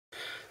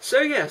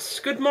So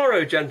yes, good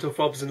morrow, gentle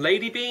fobs and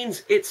lady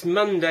beans. It's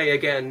Monday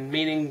again,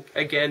 meaning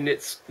again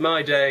it's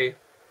my day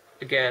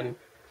again.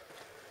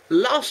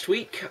 Last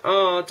week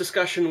our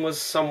discussion was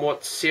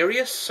somewhat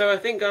serious, so I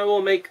think I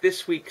will make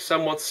this week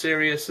somewhat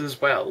serious as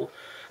well,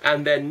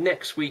 and then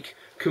next week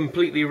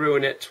completely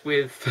ruin it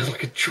with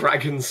like a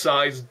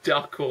dragon-sized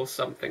duck or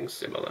something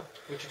similar.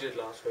 Which you did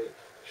last week.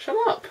 Shut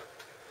up!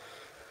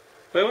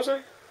 Where was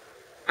I?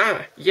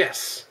 Ah,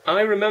 yes. I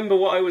remember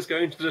what I was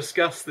going to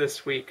discuss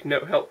this week.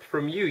 No help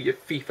from you, you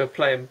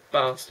FIFA-playing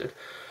bastard.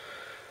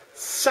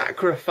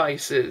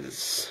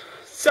 Sacrifices.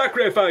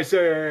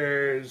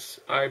 Sacrifices!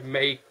 I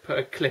may put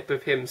a clip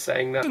of him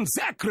saying that.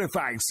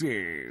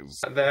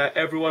 Sacrifices! There,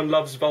 everyone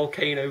loves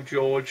Volcano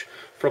George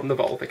from the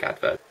Volvic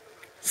advert.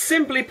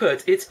 Simply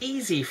put, it's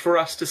easy for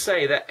us to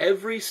say that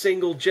every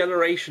single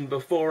generation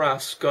before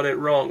us got it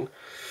wrong.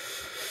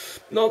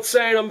 Not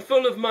saying I'm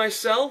full of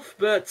myself,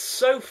 but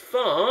so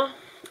far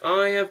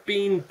I have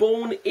been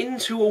born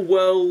into a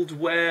world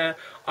where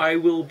I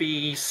will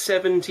be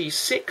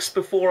 76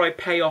 before I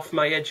pay off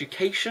my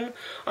education.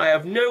 I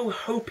have no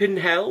hope in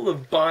hell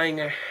of buying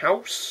a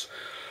house.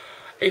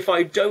 If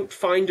I don't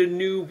find a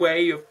new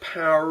way of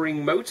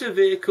powering motor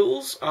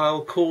vehicles,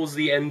 I'll cause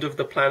the end of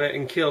the planet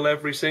and kill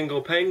every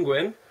single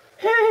penguin.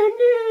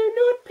 Oh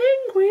no, not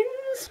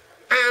penguins!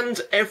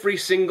 And every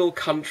single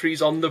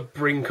country's on the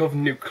brink of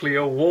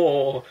nuclear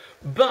war.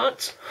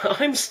 But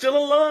I'm still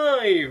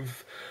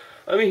alive!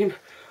 I mean,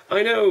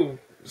 I know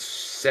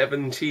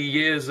 70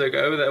 years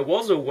ago there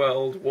was a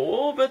world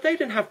war, but they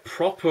didn't have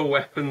proper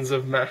weapons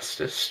of mass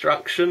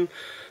destruction.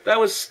 That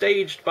was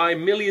staged by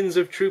millions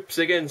of troops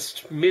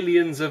against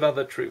millions of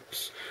other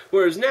troops.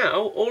 Whereas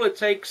now, all it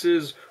takes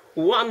is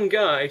one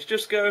guy to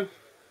just go,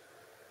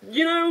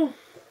 you know,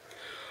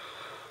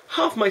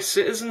 half my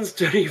citizens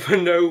don't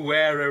even know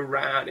where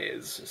Iran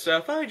is, so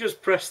if I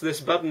just press this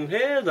button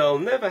here, they'll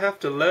never have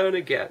to learn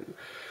again.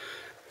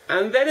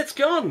 And then it's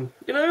gone,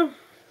 you know?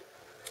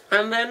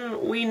 And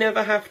then we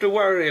never have to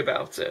worry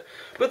about it.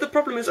 But the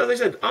problem is, as I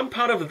said, I'm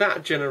part of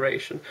that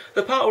generation.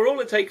 The part where all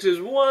it takes is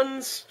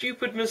one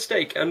stupid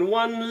mistake and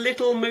one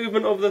little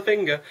movement of the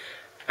finger,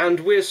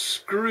 and we're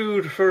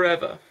screwed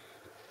forever.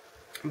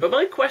 But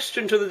my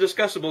question to the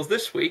Discussables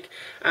this week,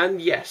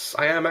 and yes,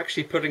 I am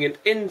actually putting it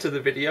into the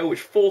video,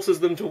 which forces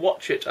them to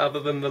watch it other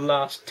than the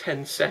last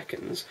 10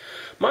 seconds.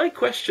 My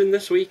question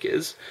this week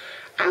is,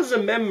 as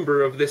a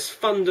member of this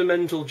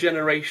fundamental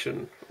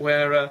generation,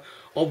 where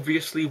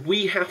obviously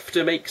we have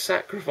to make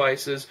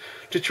sacrifices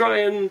to try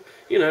and,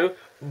 you know,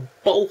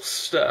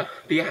 bolster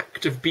the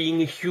act of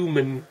being a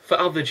human for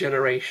other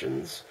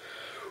generations,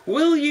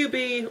 will you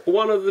be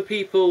one of the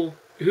people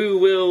who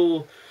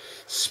will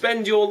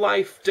spend your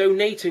life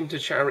donating to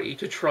charity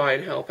to try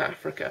and help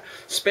Africa,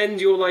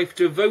 spend your life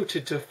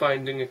devoted to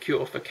finding a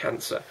cure for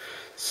cancer,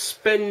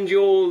 spend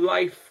your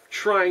life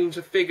trying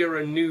to figure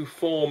a new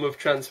form of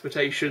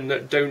transportation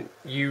that don't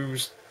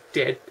use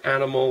dead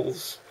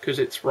animals because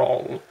it's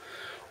wrong?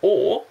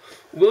 Or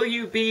will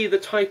you be the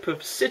type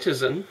of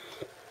citizen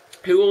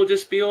who will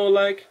just be all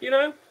like, you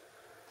know,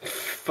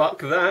 fuck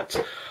that,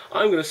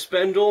 I'm going to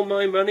spend all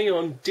my money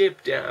on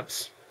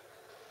dib-dabs?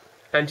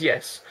 And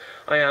yes,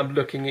 I am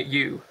looking at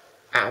you,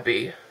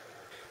 Abby.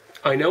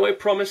 I know I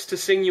promised to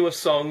sing you a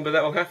song, but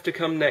that will have to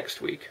come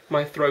next week.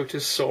 My throat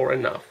is sore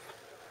enough.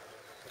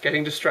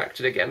 Getting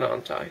distracted again,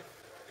 aren't I?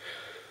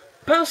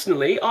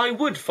 Personally, I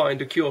would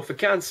find a cure for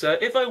cancer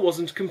if I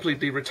wasn't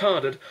completely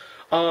retarded.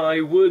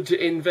 I would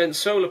invent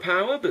solar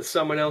power, but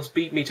someone else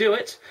beat me to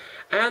it.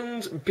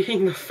 And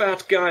being the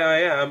fat guy I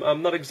am,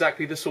 I'm not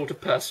exactly the sort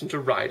of person to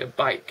ride a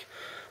bike.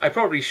 I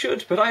probably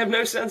should, but I have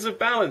no sense of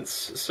balance,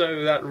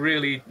 so that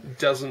really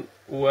doesn't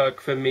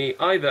work for me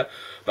either.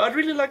 But I'd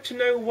really like to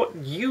know what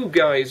you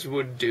guys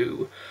would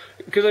do.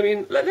 Because, I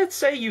mean, let's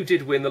say you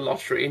did win the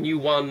lottery and you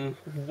won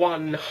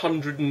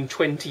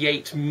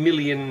 £128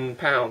 million.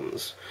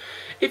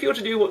 If you were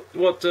to do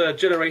what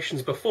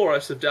generations before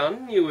us have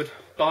done, you would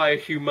buy a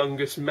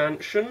humongous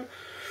mansion,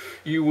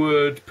 you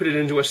would put it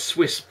into a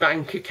Swiss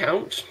bank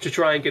account to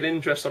try and get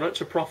interest on it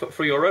to profit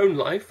for your own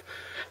life,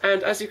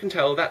 and as you can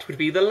tell, that would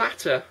be the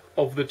latter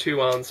of the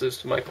two answers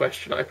to my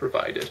question I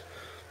provided.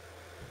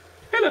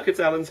 Hey look, it's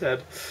Alan's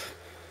head.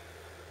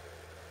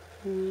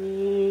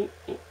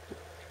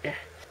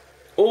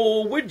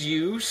 Or would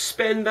you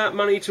spend that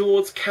money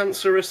towards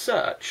cancer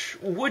research?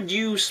 Would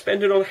you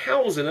spend it on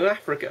housing in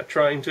Africa,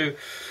 trying to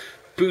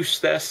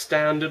boost their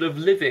standard of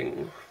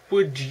living?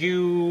 Would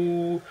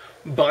you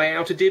buy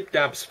out a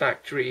dib-dabs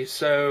factory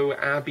so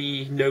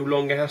Abby no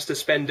longer has to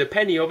spend a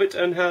penny of it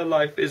and her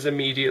life is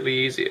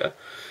immediately easier?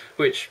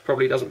 Which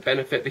probably doesn't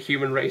benefit the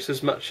human race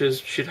as much as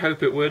she'd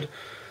hope it would.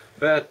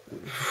 But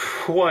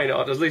why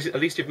not? At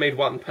least you've made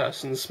one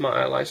person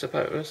smile, I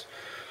suppose.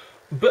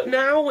 But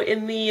now,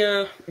 in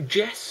the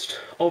jest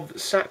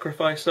of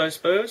sacrifice, I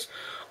suppose,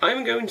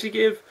 I'm going to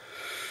give,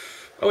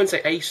 I wouldn't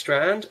say a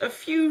strand, a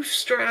few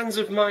strands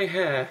of my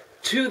hair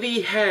to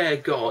the hair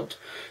god,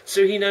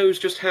 so he knows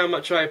just how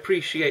much I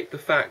appreciate the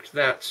fact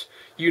that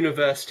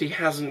university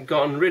hasn't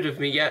gotten rid of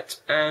me yet,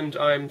 and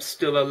I'm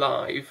still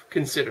alive,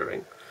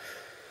 considering.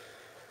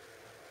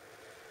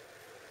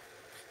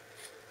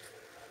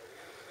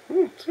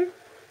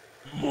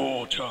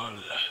 Mortal,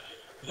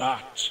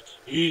 that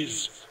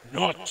is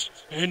not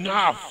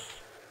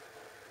enough.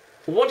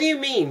 What do you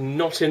mean,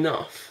 not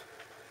enough?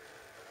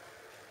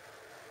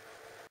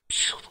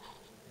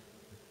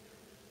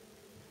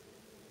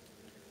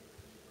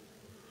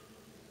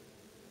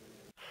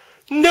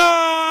 No!